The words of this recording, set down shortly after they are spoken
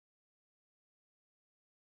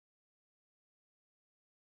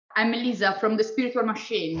I'm Elisa from The Spiritual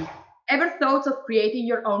Machine. Ever thought of creating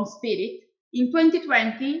your own spirit? In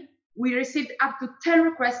 2020, we received up to 10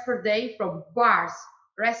 requests per day from bars,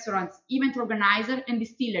 restaurants, event organizers, and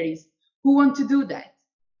distilleries who want to do that.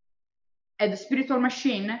 At The Spiritual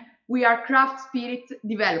Machine, we are craft spirit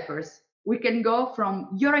developers. We can go from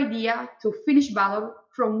your idea to finished bottle,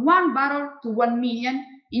 from 1 bottle to 1 million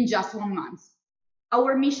in just 1 month.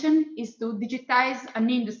 Our mission is to digitize an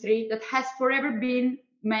industry that has forever been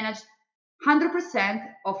managed 100%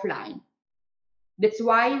 offline. That's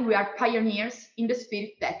why we are pioneers in the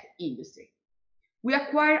spirit tech industry. We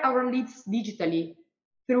acquire our leads digitally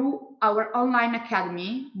through our online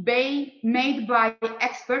academy made by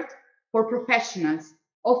experts for professionals,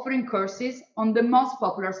 offering courses on the most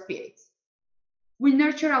popular spirits. We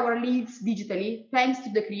nurture our leads digitally thanks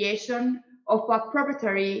to the creation of a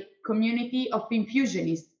proprietary community of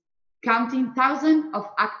infusionists, counting thousands of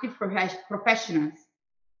active professionals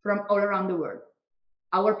from all around the world.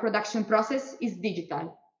 Our production process is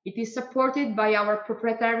digital. It is supported by our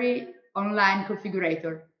proprietary online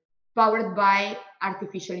configurator, powered by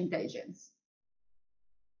artificial intelligence.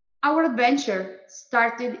 Our adventure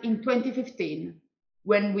started in 2015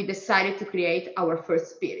 when we decided to create our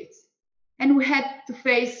first spirits. And we had to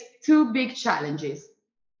face two big challenges: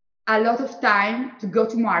 a lot of time to go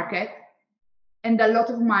to market and a lot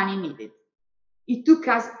of money needed. It took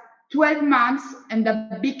us 12 months and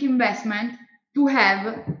a big investment to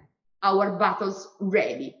have our bottles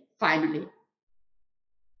ready, finally.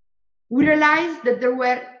 We realized that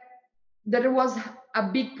there was a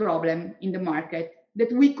big problem in the market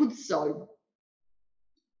that we could solve.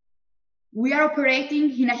 We are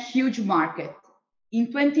operating in a huge market. In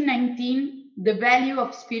 2019, the value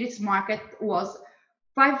of spirits market was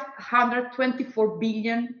 $524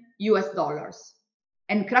 billion US,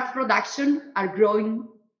 and craft production are growing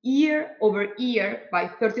year over year by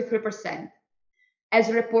 33%, as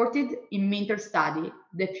reported in Minter study,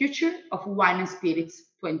 The Future of Wine and Spirits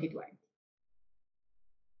 2020.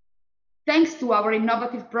 Thanks to our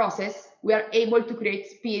innovative process, we are able to create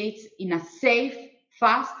spirits in a safe,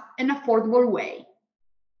 fast, and affordable way,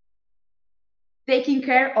 taking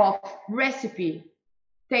care of recipe,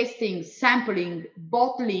 tasting, sampling,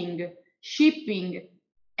 bottling, shipping,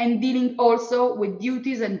 and dealing also with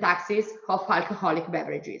duties and taxes of alcoholic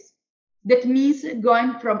beverages. That means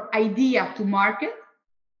going from idea to market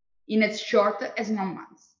in as short as 1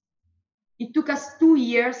 month. It took us 2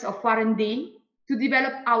 years of R&D to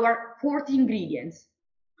develop our 40 ingredients,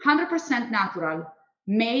 100% natural,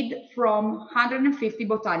 made from 150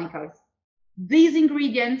 botanicals. These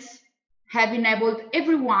ingredients have enabled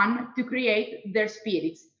everyone to create their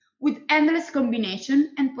spirits with endless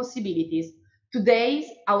combination and possibilities. Today,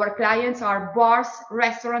 our clients are bars,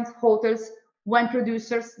 restaurants, hotels, wine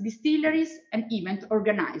producers, distilleries, and event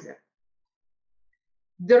organizers.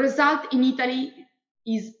 The result in Italy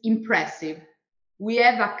is impressive. We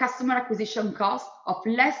have a customer acquisition cost of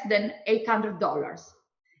less than $800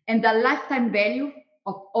 and a lifetime value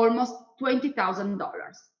of almost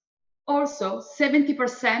 $20,000. Also,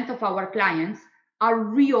 70% of our clients are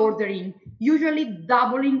reordering, usually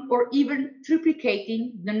doubling or even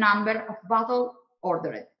triplicating the number of bottles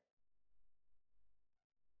ordered.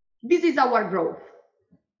 This is our growth,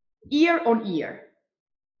 year on year.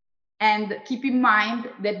 And keep in mind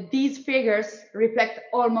that these figures reflect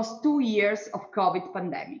almost 2 years of COVID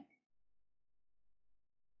pandemic.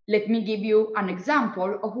 Let me give you an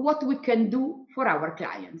example of what we can do for our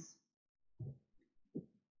clients.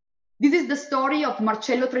 This is the story of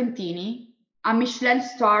Marcello Trentini, a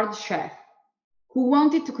Michelin-starred chef who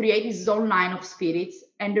wanted to create his own line of spirits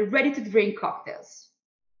and ready-to-drink cocktails.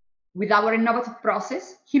 With our innovative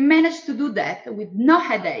process, he managed to do that with no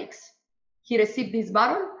headaches. He received his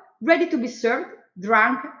bottle ready to be served,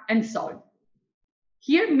 drunk, and sold.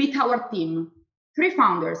 Here meet our team, 3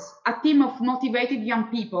 founders, a team of motivated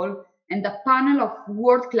young people, and a panel of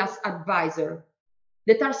world-class advisors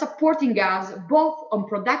that are supporting us both on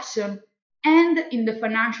production and in the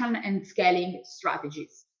financial and scaling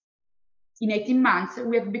strategies. In 18 months,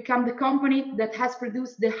 we have become the company that has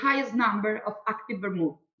produced the highest number of active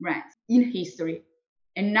vermouth brands in history.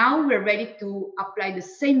 And now we're ready to apply the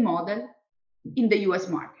same model in the US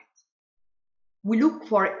market. We look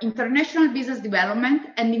for international business development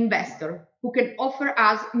and investors who can offer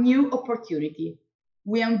us new opportunity.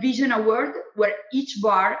 We envision a world where each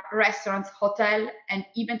bar, restaurant, hotel, and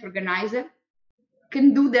event organizer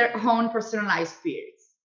can do their own personalized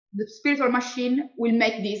spirits. The Spiritual Machine will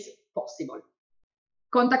make this possible.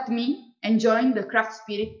 Contact me and join the craft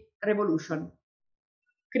spirit revolution.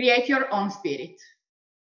 Create your own spirit.